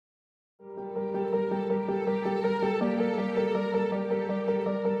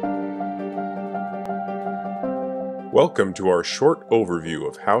Welcome to our short overview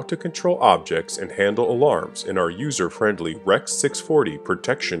of how to control objects and handle alarms in our user-friendly REX640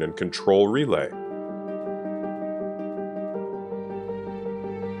 protection and control relay.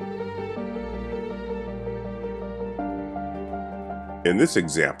 In this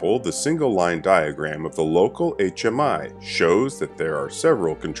example, the single-line diagram of the local HMI shows that there are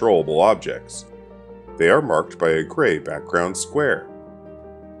several controllable objects. They are marked by a gray background square.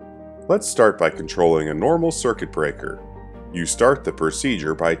 Let's start by controlling a normal circuit breaker. You start the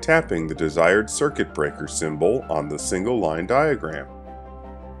procedure by tapping the desired circuit breaker symbol on the single-line diagram.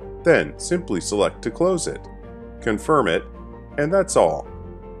 Then simply select to close it, confirm it, and that's all.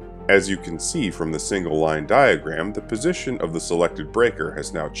 As you can see from the single-line diagram, the position of the selected breaker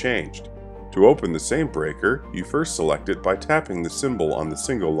has now changed. To open the same breaker, you first select it by tapping the symbol on the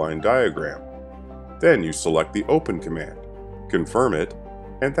single-line diagram. Then you select the Open command, confirm it,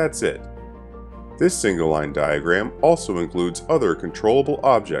 and that's it. This single-line diagram also includes other controllable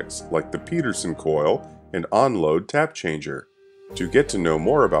objects like the Peterson coil and on-load tap changer. To get to know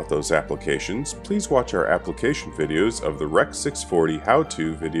more about those applications, please watch our application videos of the REX640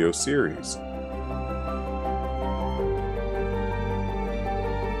 How-To video series.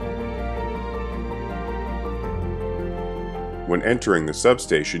 When entering the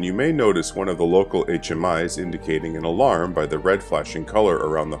substation, you may notice one of the local HMIs indicating an alarm by the red flashing color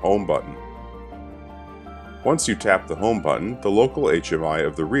around the home button. Once you tap the home button, the local HMI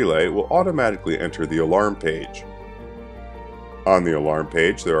of the relay will automatically enter the alarm page. On the alarm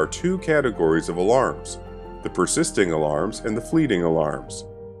page, there are two categories of alarms, the persisting alarms and the fleeting alarms.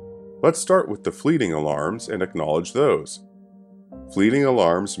 Let's start with the fleeting alarms and acknowledge those. Fleeting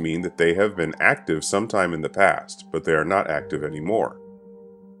alarms mean that they have been active sometime in the past, but they are not active anymore.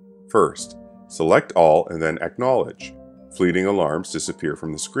 First, select all and then acknowledge. Fleeting alarms disappear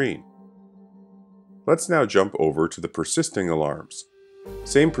from the screen. Let's now jump over to the persisting alarms.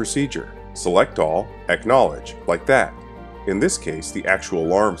 Same procedure, select all, acknowledge, like that. In this case, the actual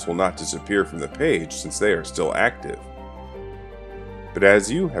alarms will not disappear from the page since they are still active. But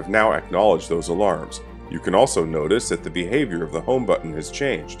as you have now acknowledged those alarms, you can also notice that the behavior of the home button has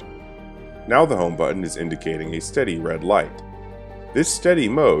changed. Now the home button is indicating a steady red light. This steady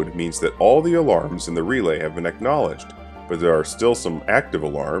mode means that all the alarms in the relay have been acknowledged, but there are still some active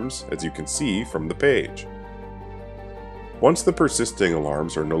alarms, as you can see from the page. Once the persisting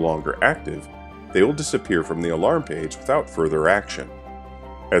alarms are no longer active, they will disappear from the alarm page without further action.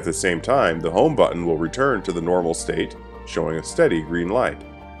 At the same time, the home button will return to the normal state, showing a steady green light.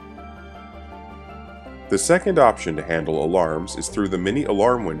 The second option to handle alarms is through the mini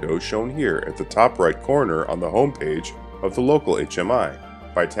alarm window shown here at the top right corner on the home page of the local HMI.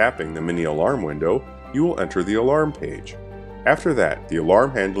 By tapping the mini alarm window, you will enter the alarm page. After that, the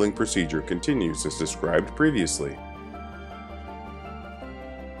alarm handling procedure continues as described previously.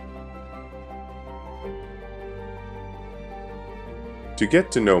 To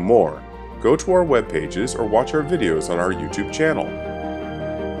get to know more, go to our web pages or watch our videos on our YouTube channel.